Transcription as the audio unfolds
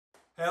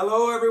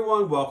Hello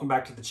everyone, welcome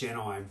back to the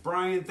channel. I'm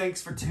Brian.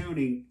 Thanks for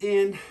tuning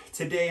in.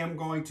 Today I'm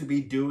going to be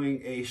doing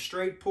a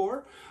straight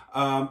pour.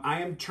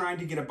 I am trying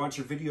to get a bunch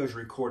of videos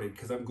recorded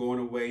because I'm going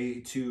away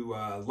to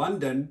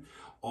London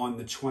on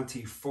the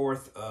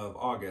 24th of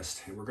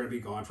August, and we're going to be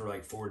gone for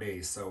like 4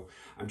 days. So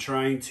I'm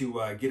trying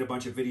to get a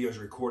bunch of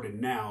videos recorded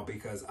now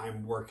because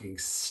I'm working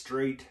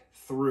straight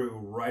through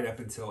right up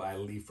until I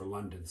leave for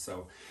London.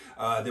 So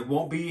there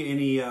won't be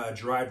any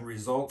dried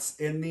results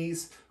in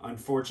these,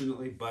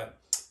 unfortunately, but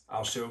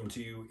I'll show them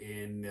to you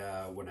in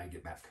when I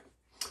get back.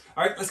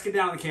 All right, let's get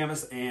down on the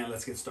canvas and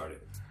let's get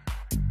started.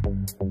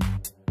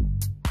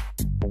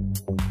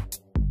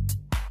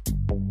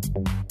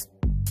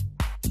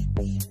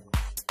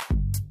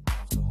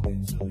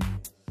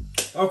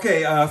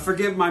 Okay,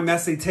 forgive my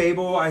messy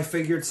table. I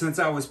figured since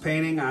I was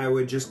painting, I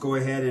would just go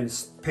ahead and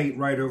paint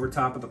right over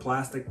top of the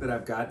plastic that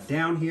I've got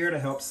down here to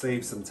help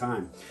save some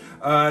time.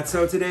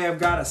 So today I've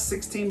got a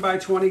 16 by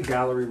 20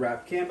 gallery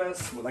wrap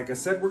canvas. Like I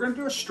said, we're gonna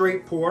do a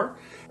straight pour.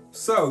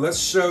 So let's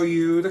show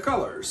you the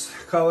colors.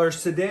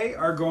 Colors today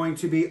are going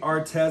to be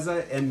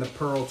Arteza in the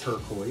Pearl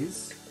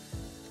Turquoise,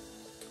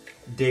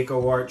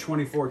 Deco Art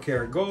 24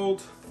 karat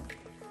gold.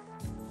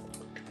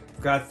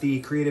 Got the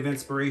Creative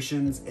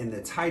Inspirations in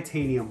the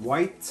Titanium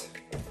White.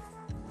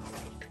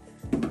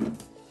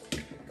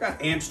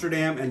 Got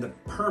Amsterdam in the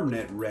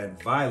Permanent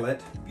Red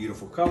Violet,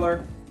 beautiful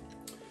color.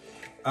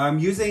 I'm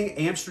using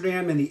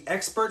Amsterdam in the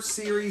Expert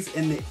Series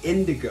in the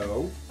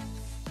Indigo,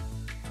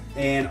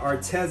 and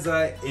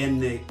Arteza in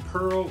the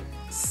Pearl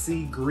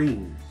Sea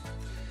Green.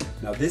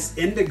 Now this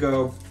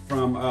Indigo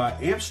from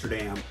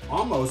Amsterdam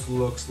almost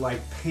looks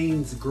like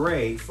Payne's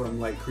Gray from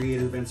like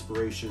Creative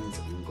Inspirations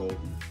in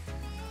Golden.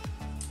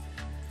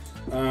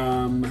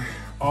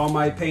 All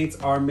my paints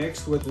are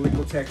mixed with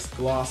Liquitex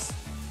Gloss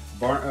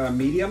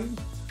Medium,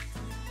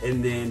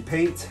 and then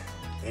paint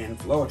and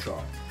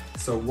Floetrol.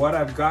 So what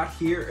I've got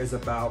here is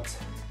about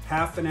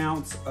 ½ an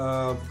ounce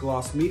of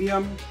Gloss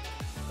Medium,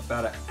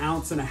 about 1.5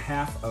 ounces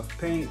of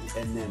paint,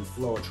 and then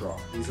Floetrol.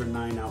 These are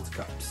 9-ounce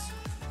cups.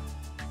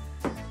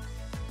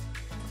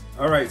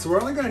 All right, so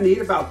we're only gonna need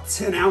about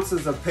 10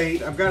 ounces of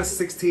paint. I've got a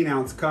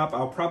 16-ounce cup.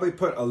 I'll probably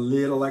put a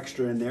little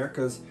extra in there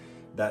because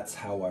that's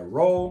how I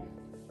roll.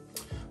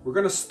 We're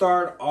gonna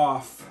start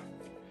off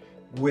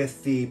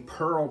with the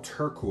Pearl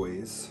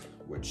Turquoise,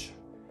 which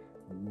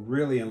I'm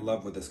really in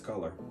love with this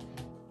color.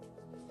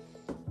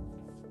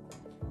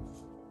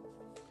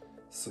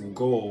 Some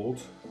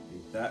gold. I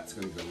think that's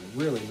gonna go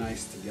really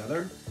nice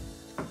together.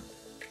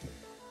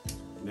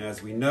 And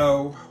as we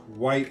know,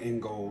 white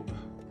and gold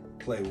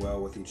play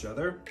well with each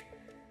other.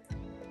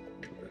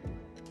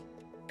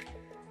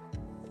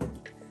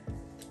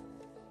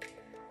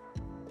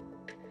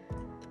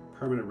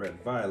 Permanent Red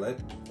Violet.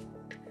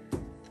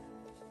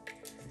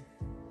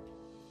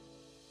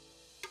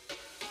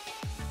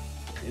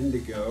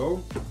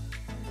 Indigo.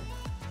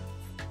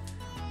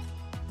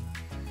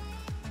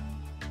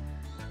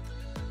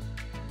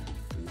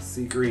 And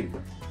Sea Green.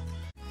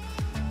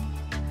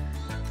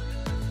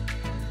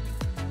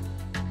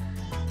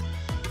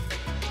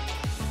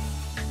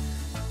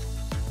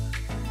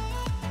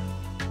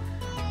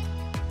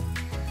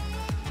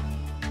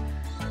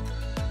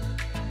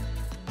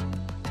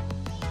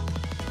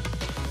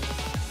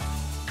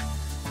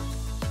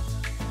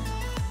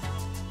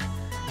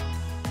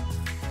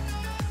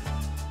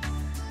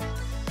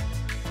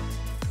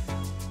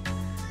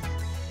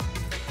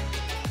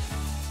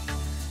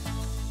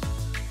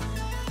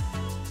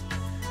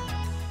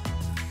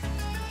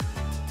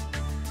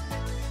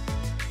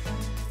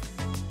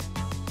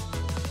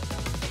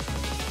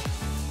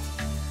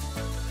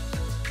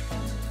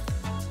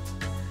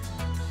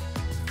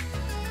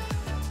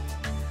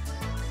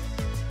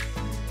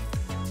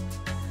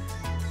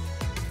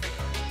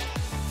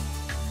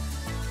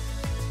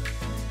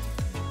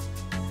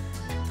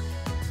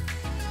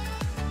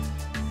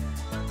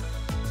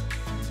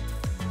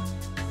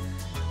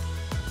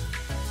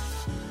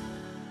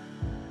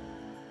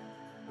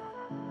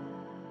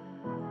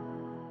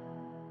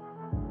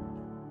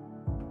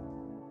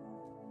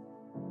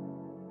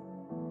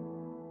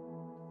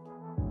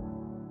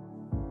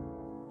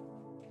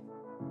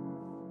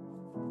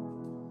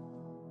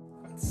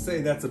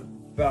 Say that's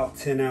about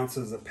 10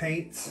 ounces of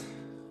paint.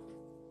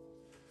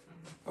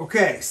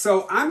 Okay,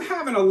 so I'm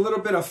having a little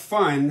bit of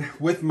fun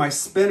with my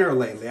spinner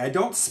lately. I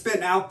don't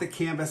spin out the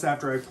canvas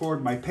after I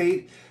poured my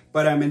paint,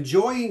 but I'm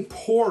enjoying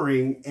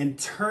pouring and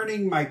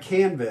turning my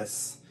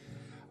canvas.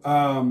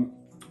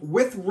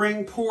 With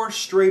ring pour,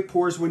 straight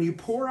pours, when you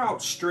pour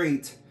out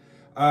straight,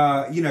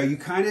 you know, you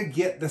kind of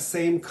get the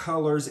same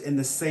colors in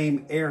the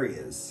same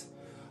areas.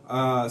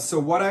 So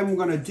what I'm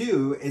gonna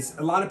do is,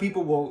 a lot of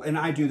people will, and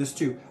I do this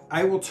too,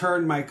 I will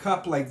turn my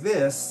cup like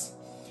this,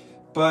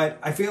 but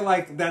I feel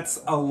like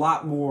that's a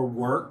lot more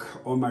work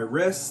on my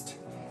wrist,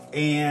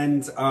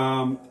 and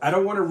I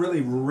don't wanna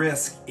really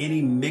risk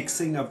any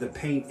mixing of the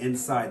paint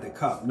inside the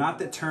cup. Not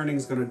that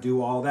turning's gonna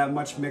do all that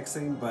much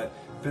mixing, but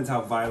depends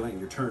how violent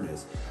your turn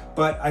is.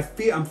 But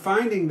I'm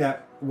finding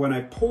that when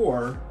I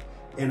pour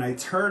and I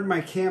turn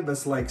my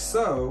canvas like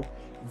so,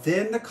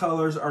 then the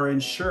colors are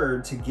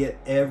ensured to get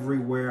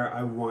everywhere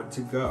I want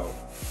to go.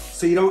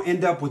 So you don't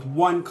end up with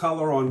one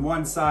color on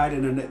one side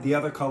and then the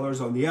other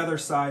colors on the other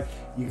side.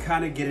 You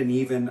kind of get an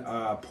even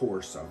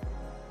pour. So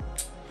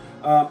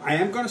I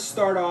am going to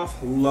start off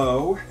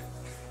low,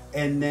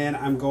 and then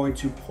I'm going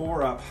to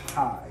pour up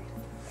high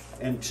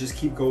and just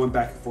keep going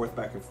back and forth,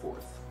 back and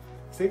forth.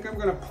 I think I'm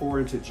going to pour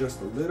into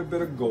just a little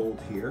bit of gold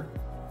here.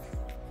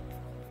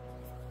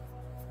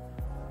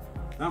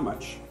 Not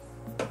much.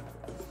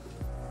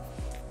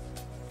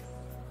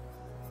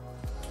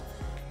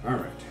 All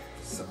right,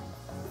 so.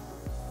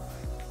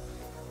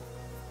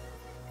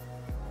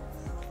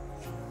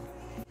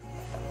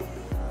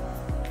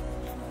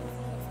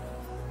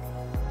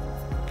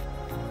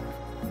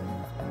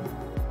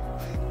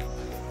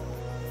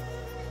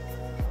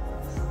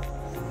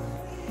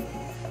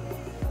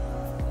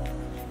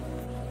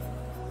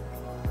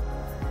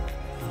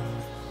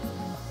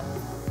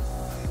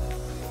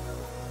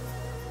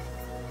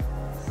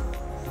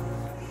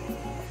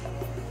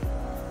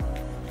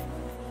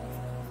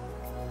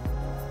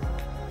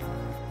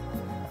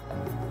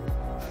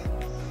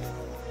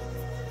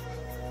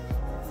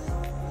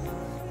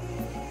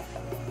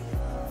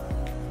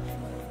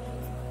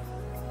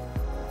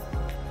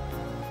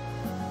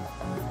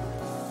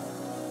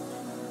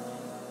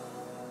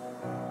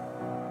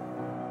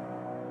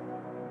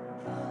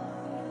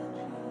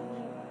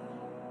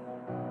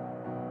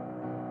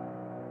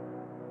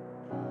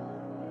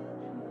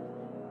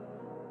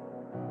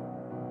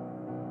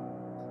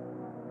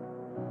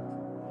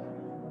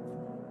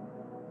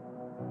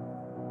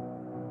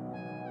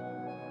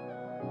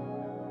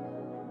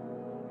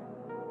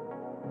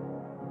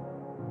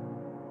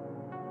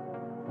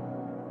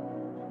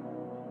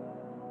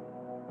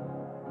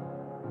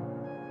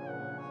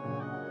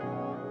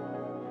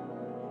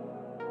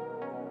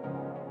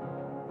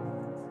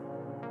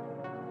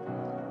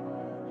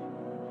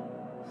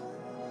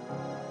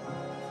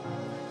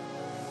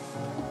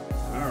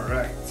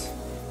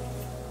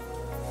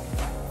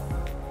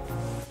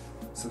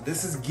 So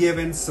this is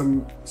given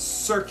some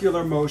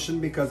circular motion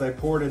because I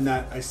poured in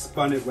that, I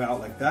spun it out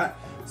like that.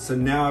 So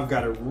now I've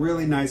got a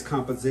really nice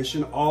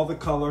composition. All the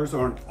colors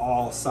are on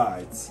all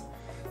sides.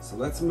 So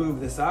let's move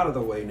this out of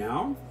the way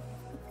now.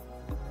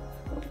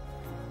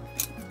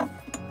 I'm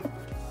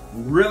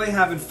really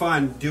having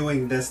fun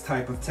doing this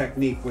type of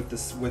technique with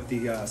this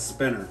the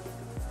spinner.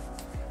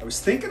 I was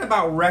thinking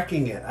about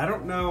wrecking it. I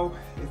don't know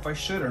if I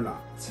should or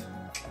not.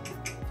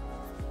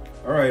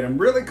 All right, I'm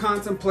really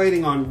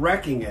contemplating on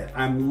wrecking it.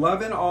 I'm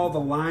loving all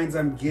the lines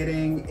I'm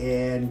getting,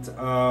 and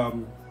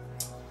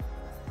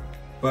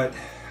but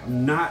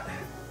I'm not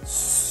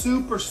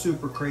super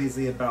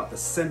crazy about the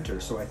center.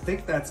 So I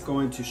think that's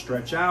going to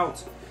stretch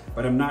out,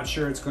 but I'm not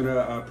sure it's going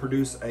to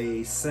produce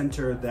a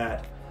center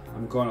that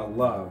I'm going to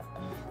love.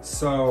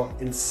 So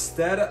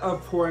instead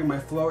of pouring my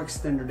flow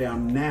extender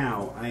down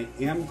now, I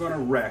am going to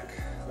wreck.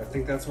 I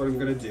think that's what I'm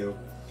going to do.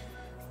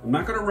 I'm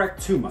not going to wreck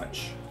too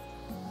much.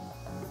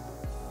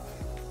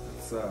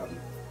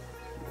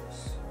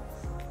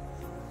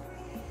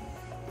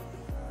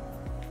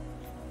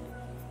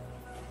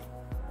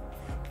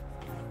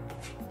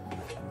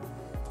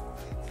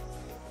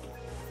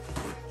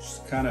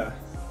 Just kind of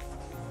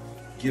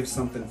give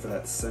something for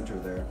that center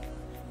there.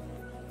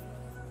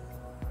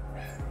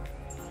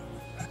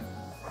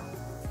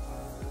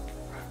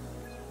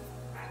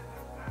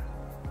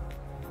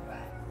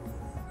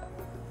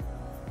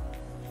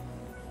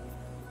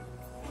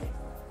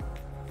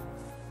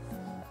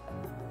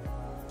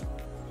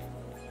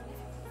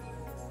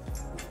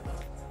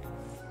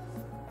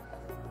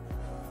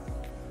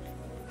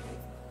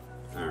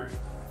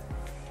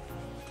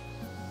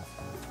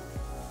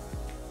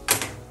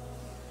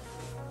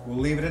 We'll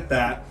leave it at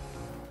that.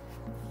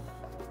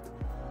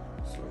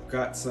 So I've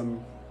got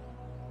some,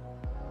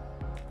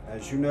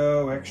 as you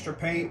know, extra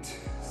paint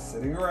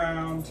sitting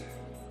around. So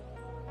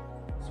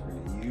we're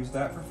going to use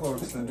that for flow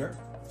extender.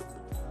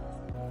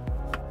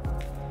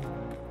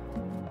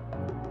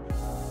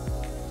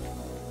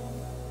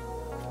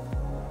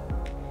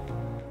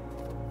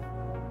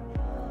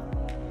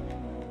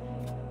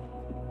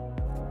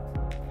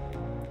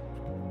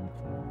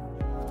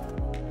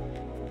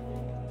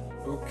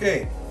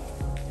 Okay.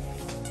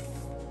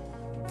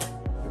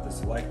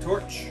 Light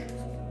torch.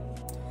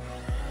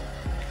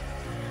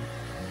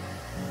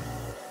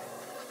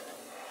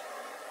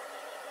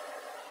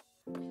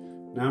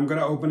 Now I'm going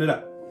to open it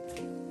up.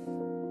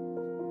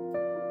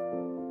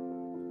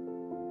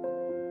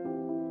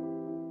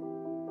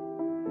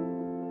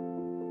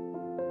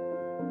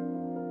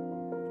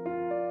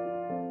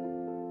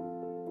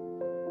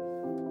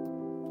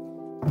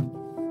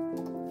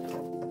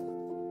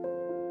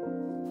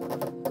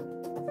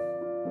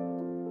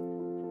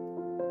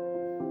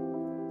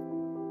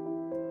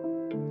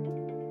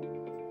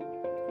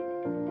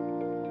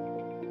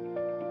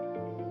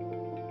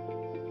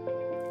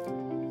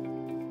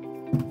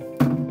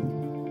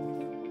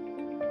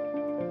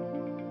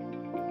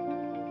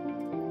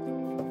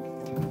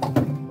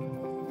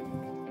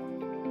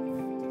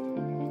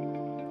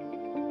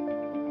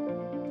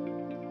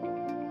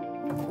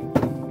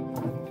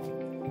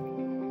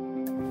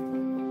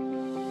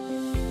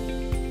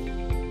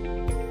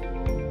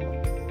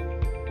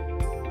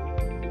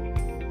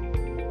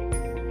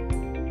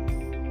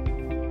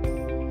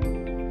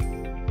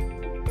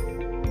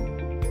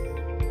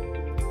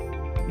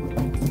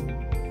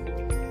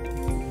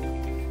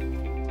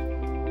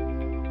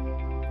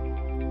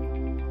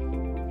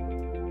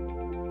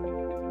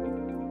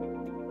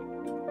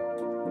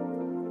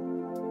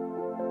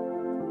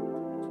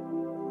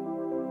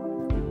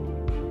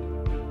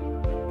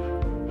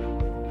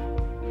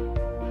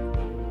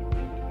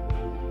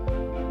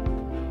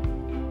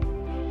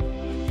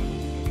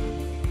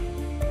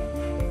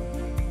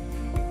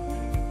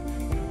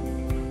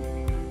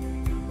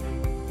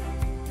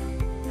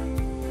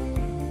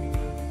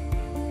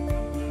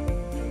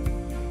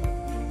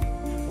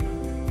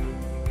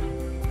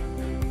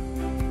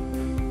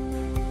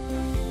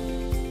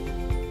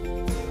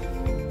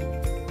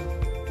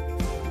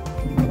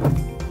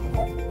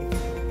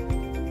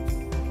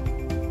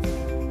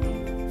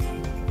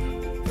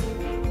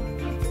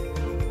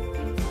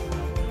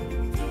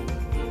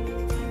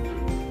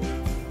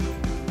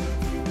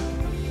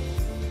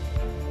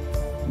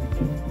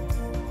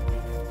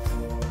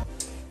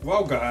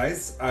 Well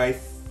guys, I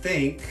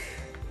think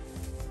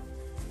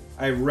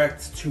I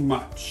wrecked too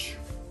much.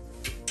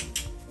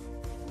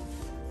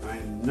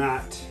 I'm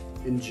not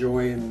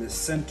enjoying the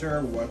center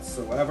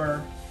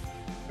whatsoever.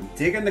 I'm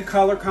digging the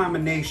color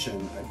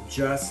combination, I'm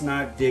just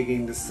not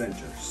digging the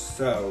center.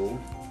 So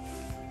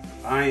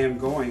I am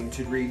going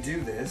to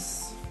redo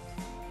this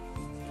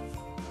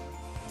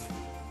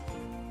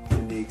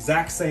in the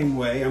exact same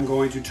way. I'm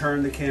going to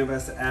turn the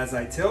canvas as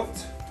I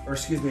tilt, or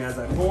excuse me, as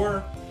I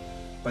pour,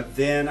 but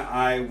then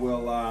I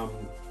will,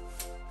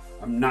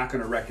 I'm not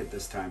gonna wreck it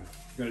this time.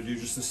 I'm gonna do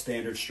just a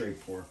standard straight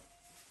pour.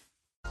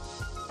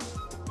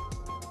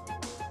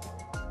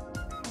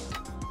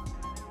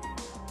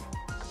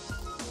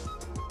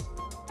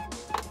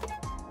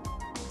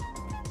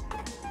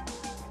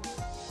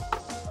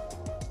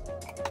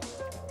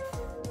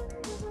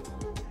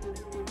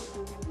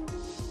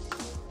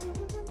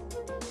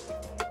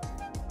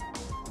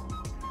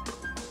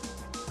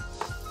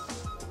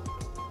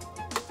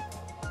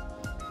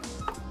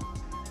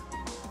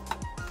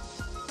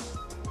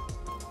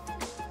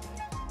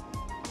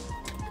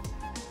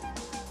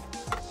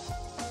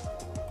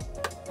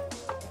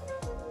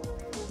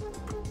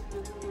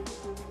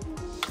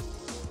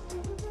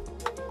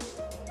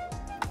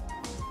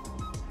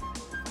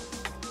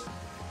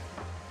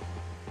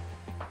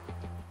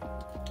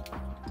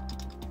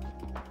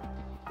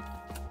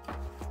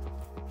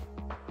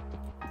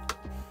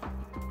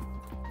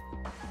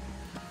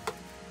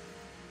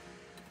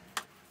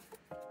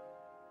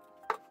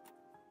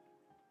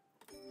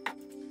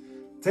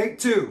 Take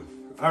two.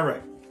 All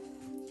right.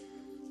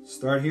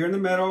 Start here in the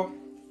middle.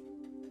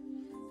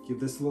 Give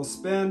this a little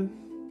spin.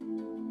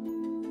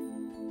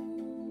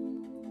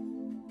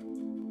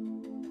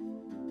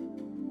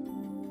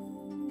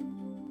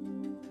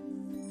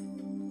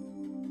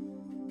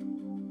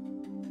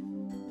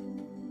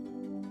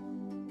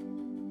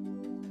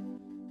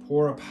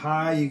 Pour up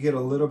high, you get a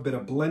little bit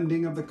of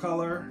blending of the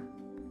color.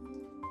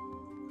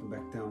 Come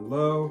back down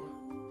low.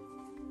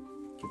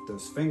 Get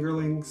those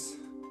fingerlings.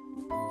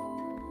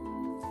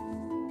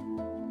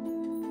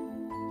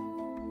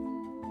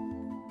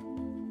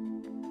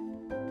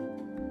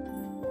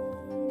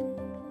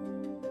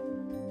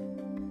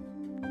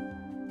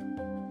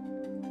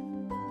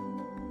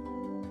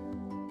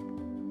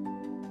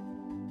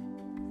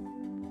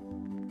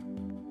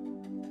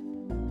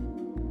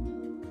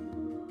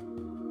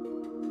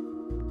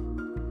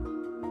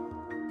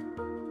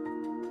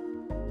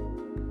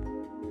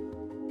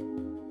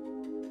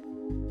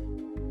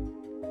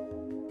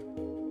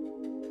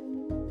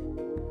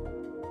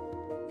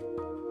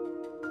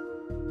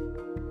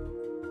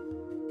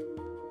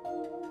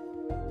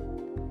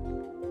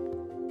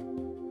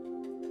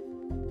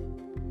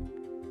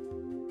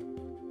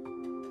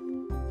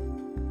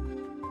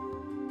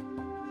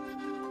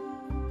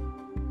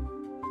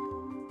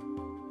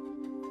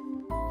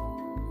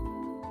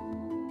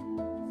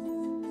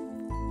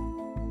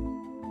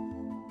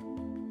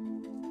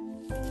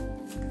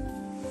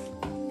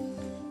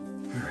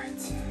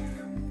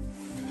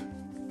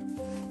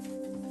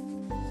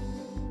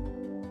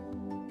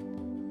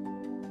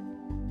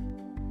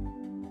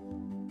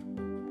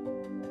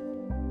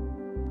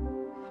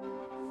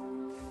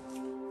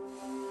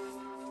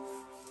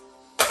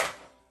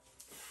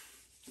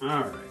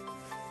 All right,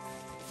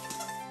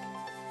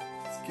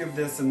 let's give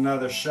this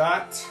another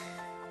shot.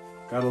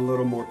 Got a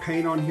little more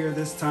paint on here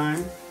this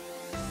time.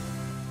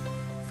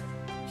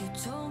 You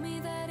told me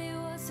that it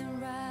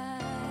wasn't right.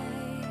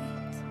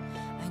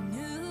 I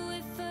knew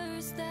it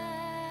first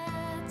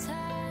that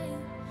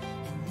time.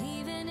 And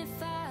even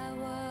if I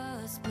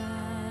was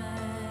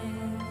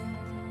blind,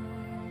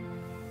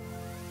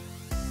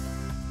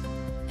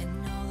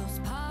 and all those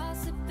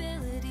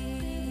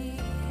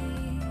possibilities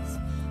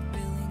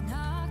really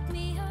knocked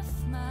me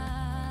off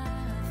my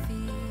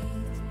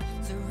feet,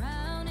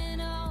 surrounding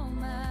all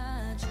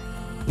my dreams.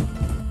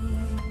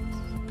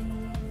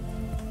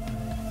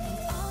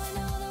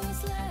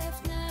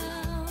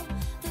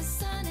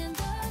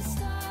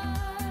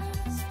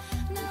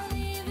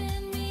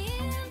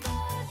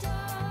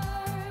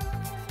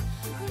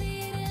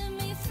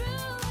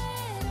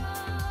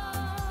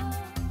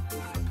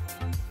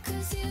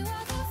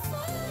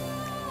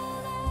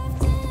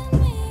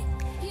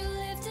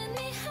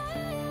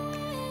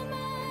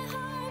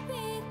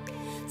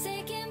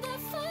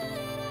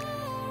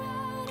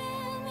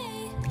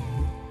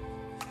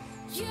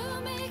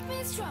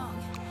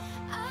 Strong,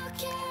 I'll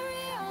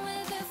carry on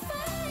with the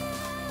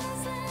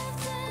fires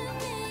left in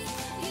me.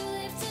 You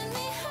lifted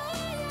me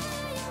higher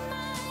in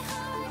my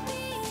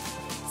heartbeat,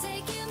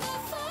 taking the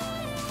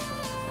fire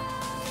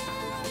out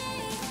of me.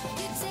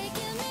 You're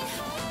taking me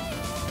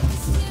higher,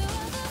 'cause you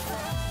are the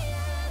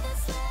fire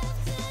that's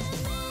left in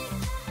me.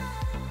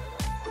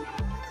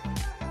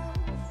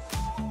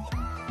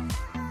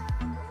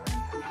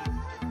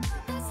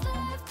 That's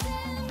left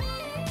in me.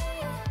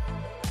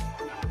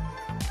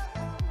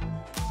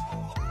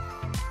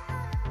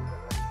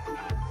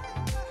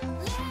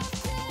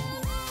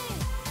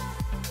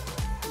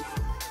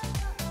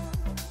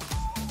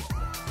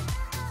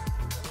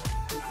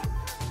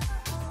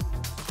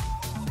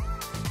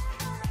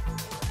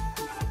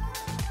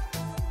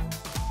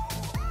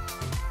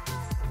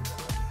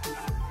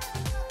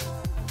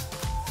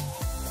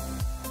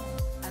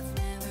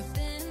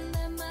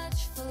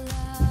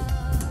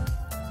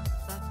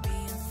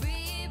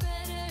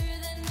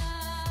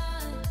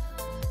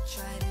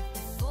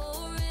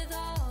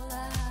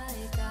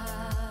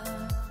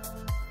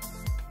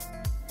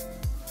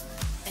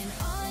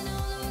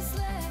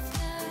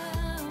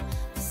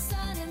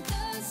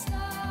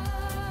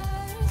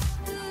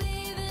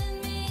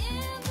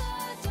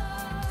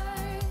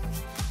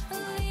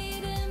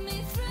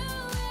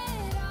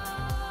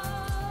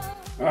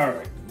 All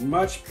right,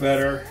 much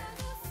better.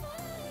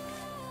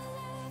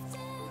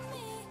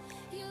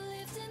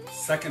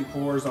 Second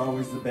pour is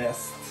always the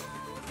best.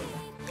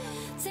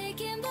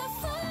 Taking the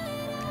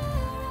fire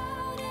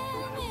out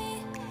in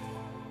me.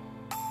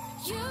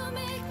 You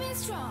make me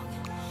strong.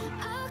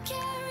 I'll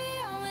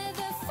carry on with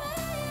the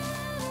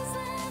fires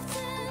left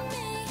in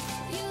me.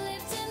 You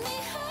lifted me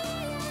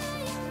higher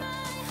in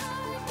my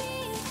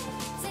heartbeat.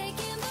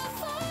 Taking the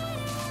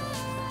fire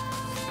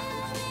out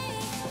in me.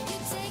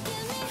 You're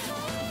taking me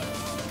higher,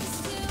 'cause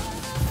you are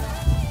the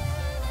fire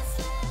that's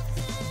left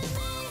in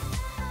me.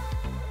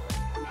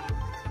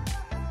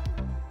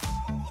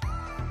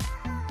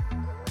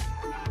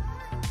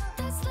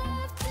 That's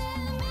left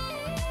in me.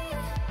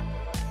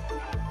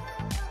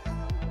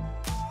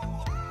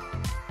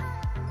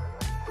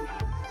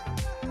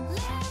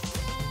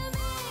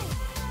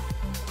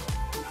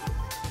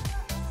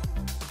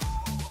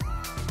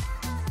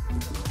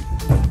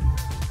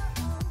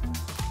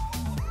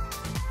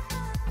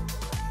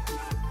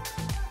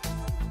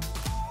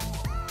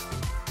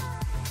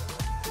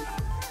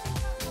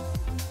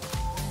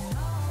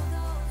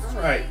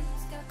 All right.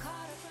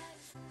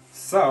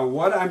 So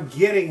what I'm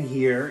getting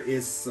here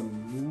is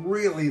some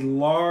really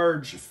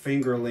large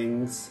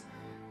fingerlings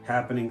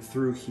happening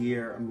through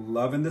here. I'm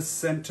loving the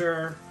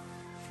center,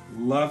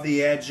 love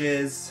the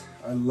edges.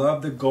 I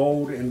love the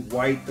gold and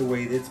white, the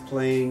way it's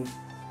playing.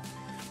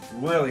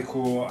 Really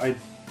cool. I'm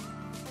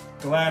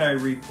glad I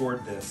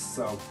re-poured this.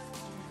 So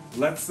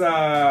let's,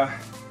 let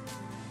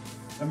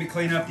me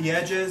clean up the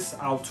edges.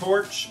 I'll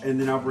torch and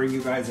then I'll bring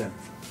you guys in.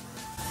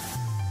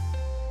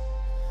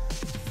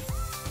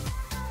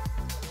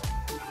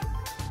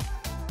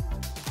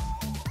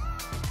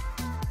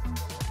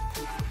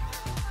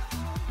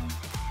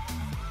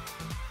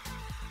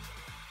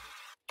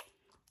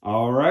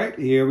 All right,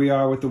 here we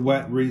are with the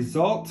wet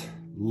result.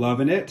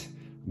 Loving it.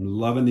 I'm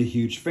loving the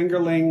huge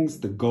fingerlings,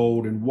 the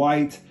gold and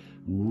white.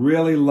 I'm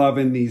really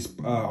loving these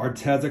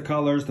Arteza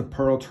colors, the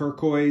pearl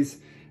turquoise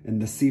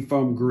and the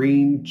seafoam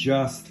green.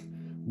 Just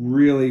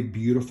really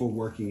beautiful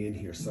working in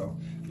here. So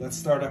let's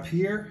start up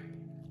here.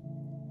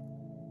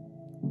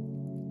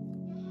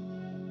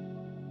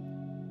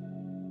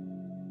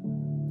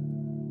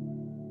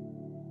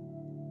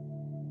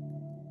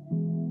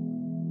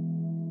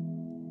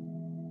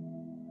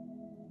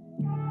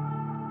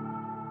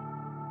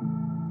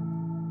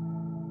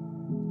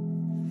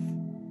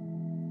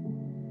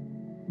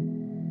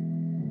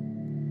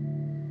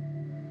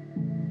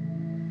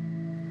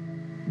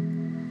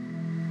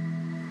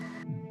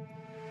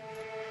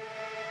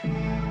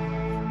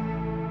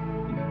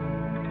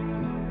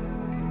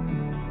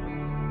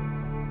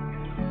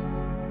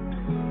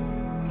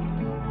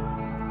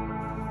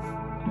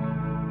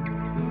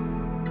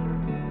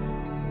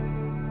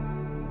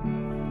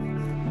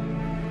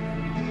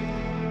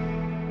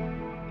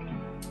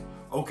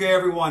 Okay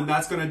everyone,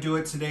 that's gonna do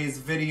it today's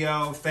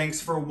video.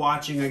 Thanks for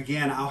watching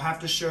again. I'll have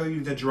to show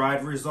you the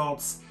dried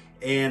results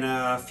in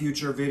a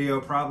future video,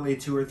 probably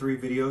 2 or 3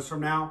 videos from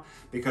now,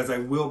 because I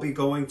will be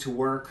going to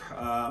work,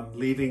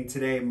 leaving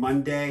today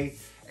Monday,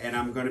 and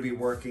I'm gonna be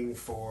working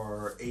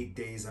for 8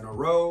 days in a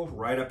row,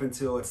 right up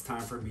until it's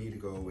time for me to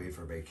go away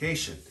for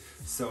vacation.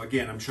 So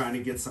again, I'm trying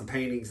to get some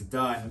paintings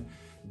done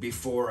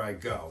before I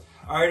go.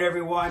 All right,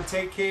 everyone,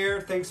 take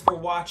care. Thanks for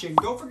watching.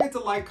 Don't forget to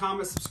like,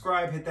 comment,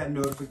 subscribe, hit that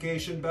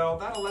notification bell.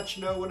 That'll let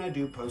you know when I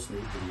do post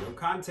new video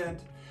content.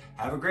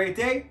 Have a great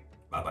day.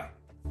 Bye-bye.